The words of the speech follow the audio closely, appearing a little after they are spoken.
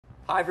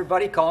Hi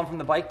everybody, Colin from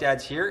the Bike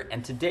Dads here,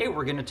 and today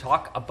we're going to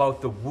talk about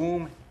the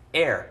Woom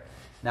Air.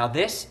 Now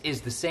this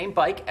is the same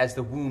bike as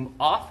the Woom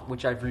Off,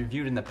 which I've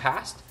reviewed in the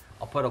past.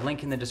 I'll put a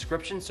link in the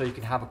description so you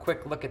can have a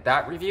quick look at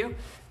that review.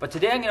 But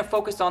today I'm going to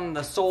focus on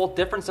the sole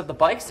difference of the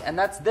bikes, and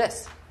that's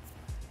this.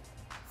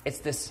 It's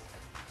this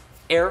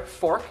air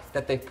fork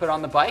that they've put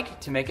on the bike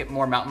to make it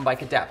more mountain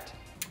bike adept.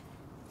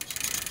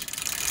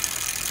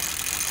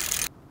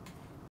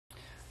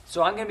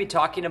 So I'm going to be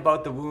talking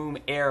about the Woom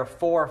Air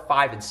 4,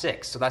 5, and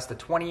 6. So that's the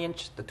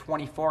 20-inch, the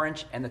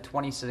 24-inch, and the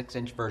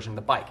 26-inch version of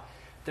the bike.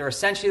 They're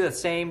essentially the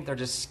same. They're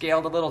just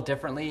scaled a little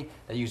differently.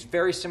 They use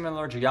very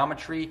similar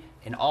geometry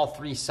in all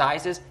three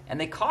sizes,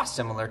 and they cost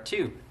similar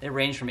too. They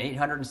range from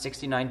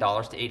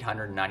 $869 to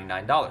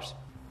 $899.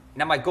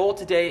 Now my goal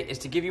today is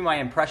to give you my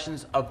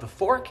impressions of the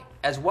fork,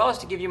 as well as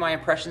to give you my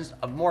impressions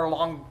of more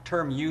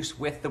long-term use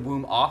with the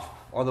Woom Off,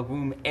 or the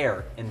Woom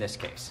Air in this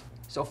case.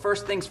 So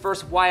first things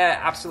first, why I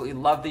absolutely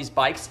love these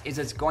bikes is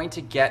it's going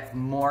to get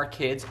more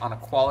kids on a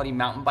quality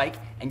mountain bike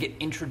and get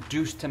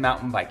introduced to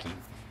mountain biking.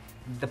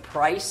 The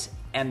price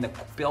and the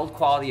build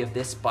quality of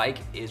this bike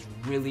is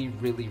really,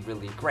 really,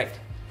 really great.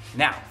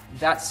 Now,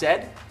 that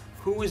said,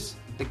 who is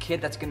the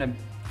kid that's gonna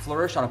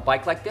flourish on a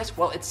bike like this?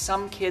 Well, it's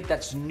some kid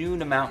that's new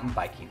to mountain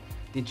biking.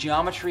 The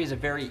geometry is a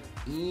very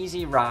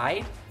easy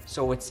ride,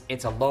 so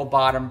it's a low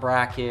bottom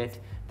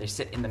bracket. They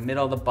sit in the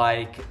middle of the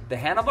bike. The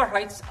handlebar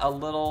height's a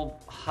little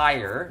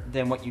higher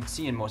than what you'd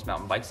see in most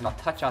mountain bikes, and I'll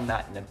touch on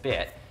that in a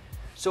bit.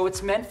 So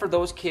it's meant for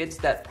those kids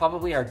that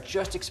probably are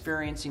just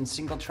experiencing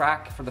single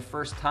track for the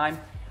first time,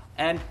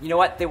 and you know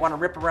what? They want to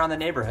rip around the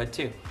neighborhood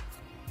too.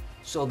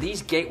 So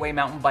these gateway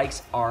mountain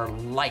bikes are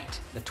light.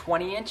 The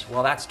 20-inch,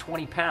 well, that's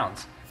 20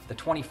 pounds. The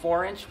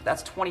 24-inch,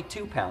 that's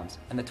 22 pounds.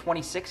 And the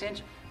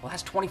 26-inch, well,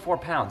 that's 24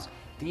 pounds.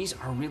 These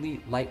are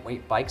really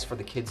lightweight bikes for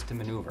the kids to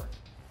maneuver.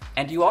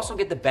 And you also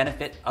get the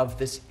benefit of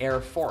this air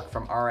fork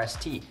from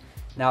RST.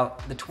 Now,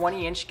 the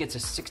 20-inch gets a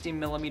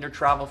 60-millimeter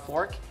travel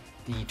fork,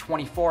 the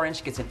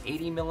 24-inch gets an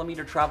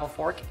 80-millimeter travel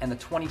fork, and the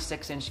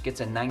 26-inch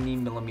gets a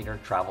 90-millimeter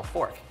travel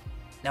fork.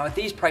 Now, at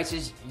these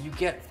prices, you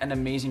get an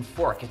amazing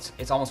fork.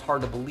 It's almost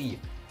hard to believe.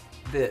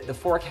 The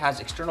fork has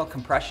external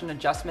compression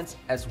adjustments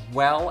as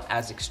well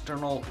as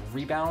external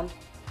rebound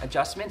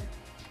adjustment,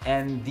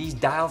 and these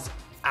dials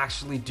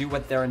actually do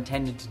what they're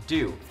intended to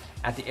do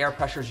at the air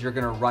pressures you're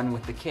gonna run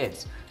with the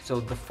kids. So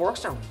the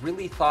forks are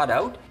really thought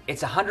out.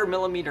 It's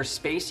 100-millimeter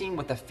spacing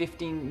with a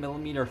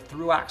 15-millimeter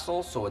through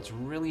axle, so it's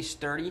really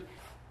sturdy.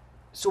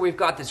 So we've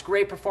got this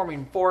great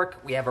performing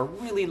fork, we have a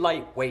really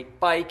lightweight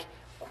bike,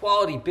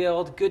 quality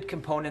build, good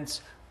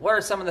components. What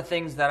are some of the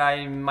things that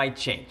I might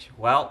change?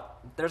 Well,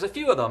 there's a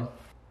few of them.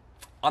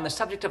 On the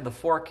subject of the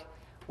fork,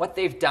 what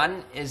they've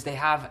done is they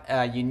have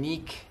a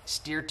unique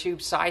steer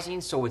tube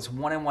sizing, so it's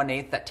 1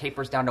 1/8 that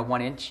tapers down to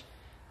 1 inch.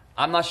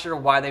 I'm not sure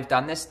why they've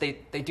done this. They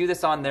do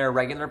this on their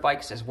regular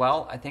bikes as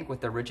well, I think, with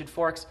their rigid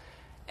forks,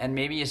 and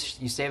maybe you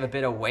save a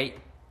bit of weight,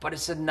 but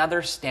it's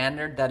another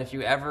standard that if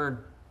you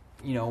ever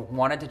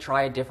wanted to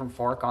try a different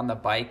fork on the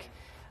bike,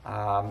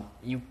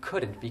 you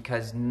couldn't,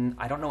 because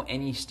I don't know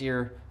any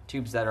steer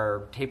tubes that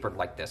are tapered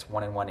like this,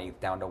 1 1/8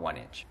 down to 1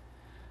 inch.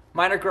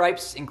 Minor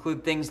gripes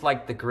include things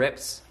like the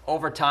grips.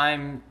 Over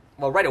time,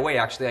 well, right away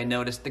actually, I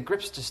noticed the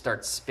grips just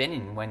start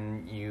spinning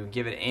when you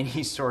give it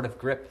any sort of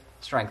grip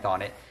strength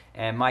on it.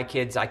 And my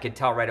kids, I could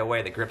tell right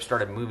away the grip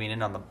started moving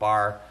in on the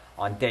bar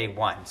on day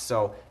one.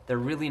 So they're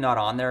really not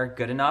on there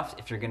good enough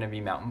if you're gonna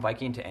be mountain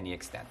biking to any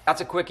extent. That's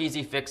a quick,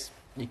 easy fix.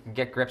 You can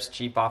get grips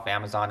cheap off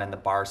Amazon and the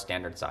bar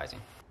standard sizing.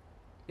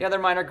 The other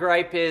minor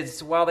gripe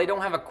is, well, they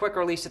don't have a quick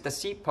release at the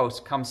seat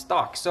post come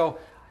stock. So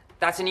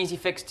that's an easy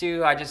fix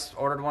too. I just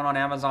ordered one on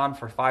Amazon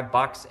for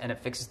 $5 and it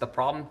fixes the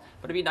problem,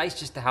 but it'd be nice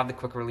just to have the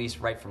quick release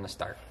right from the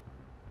start.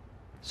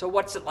 So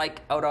what's it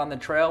like out on the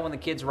trail when the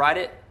kids ride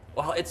it?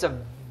 Well, it's a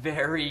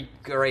very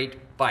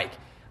great bike.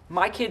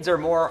 My kids are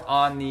more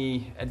on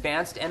the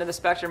advanced end of the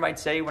spectrum, I'd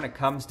say, when it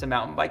comes to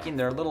mountain biking.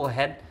 They're a little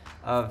ahead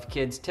of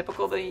kids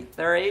typical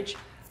their age,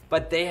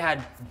 but they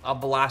had a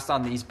blast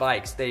on these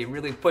bikes. They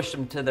really pushed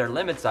them to their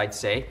limits, I'd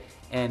say,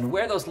 and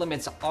where those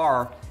limits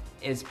are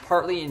is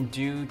partly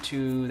due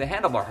to the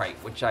handlebar height,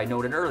 which I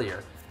noted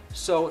earlier.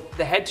 So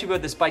the head tube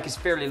of this bike is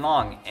fairly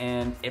long,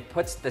 and it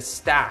puts the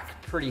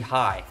stack pretty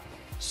high.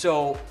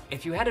 So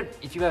if you have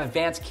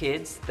advanced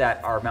kids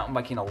that are mountain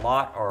biking a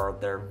lot, or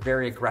they're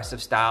very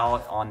aggressive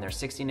style on their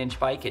 16-inch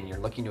bike, and you're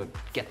looking to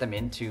get them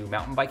into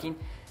mountain biking,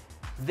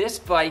 this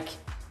bike,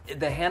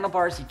 the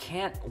handlebars, you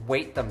can't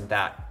weight them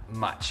that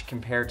much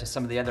compared to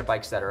some of the other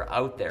bikes that are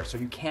out there. So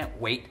you can't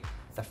weight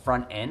the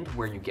front end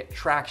where you get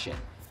traction.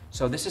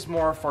 So this is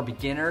more for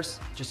beginners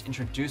just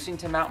introducing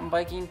to mountain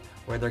biking,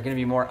 where they're gonna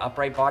be more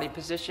upright body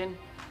position.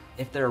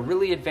 If they're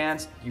really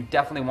advanced, you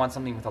definitely want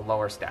something with a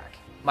lower stack.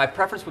 My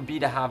preference would be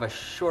to have a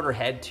shorter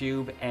head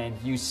tube and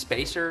use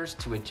spacers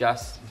to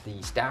adjust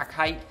the stack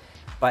height,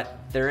 but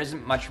there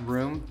isn't much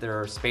room.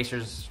 Their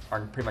spacers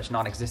are pretty much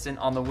non-existent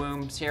on the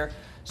Wooms here,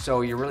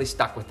 so you're really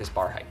stuck with this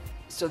bar height.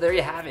 So there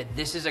you have it.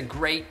 This is a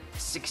great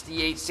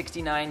 68,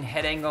 69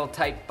 head angle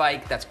type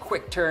bike that's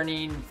quick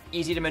turning,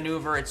 easy to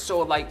maneuver. It's so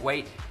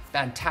lightweight.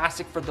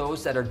 Fantastic for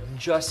those that are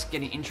just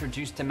getting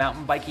introduced to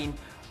mountain biking,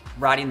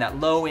 riding that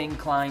low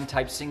incline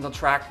type single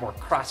track, more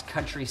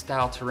cross-country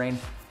style terrain.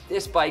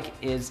 This bike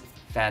is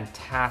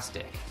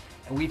fantastic.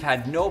 And we've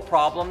had no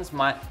problems,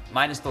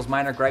 minus those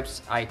minor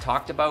gripes I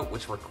talked about,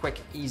 which were quick,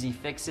 easy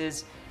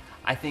fixes.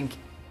 I think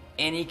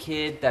any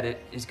kid that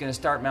is gonna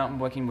start mountain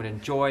biking would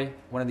enjoy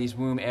one of these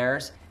Woom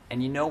Airs.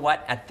 And you know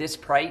what? At this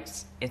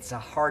price, it's a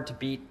hard to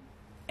beat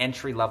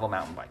entry-level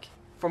mountain bike.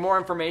 For more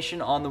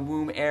information on the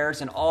Woom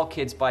Airs and all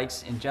kids'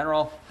 bikes in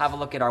general, have a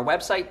look at our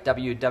website,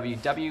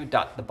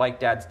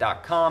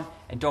 www.thebikedads.com.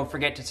 And don't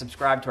forget to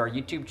subscribe to our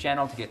YouTube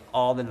channel to get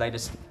all the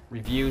latest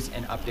reviews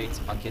and updates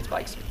on kids'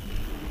 bikes.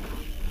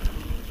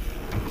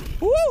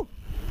 Woo!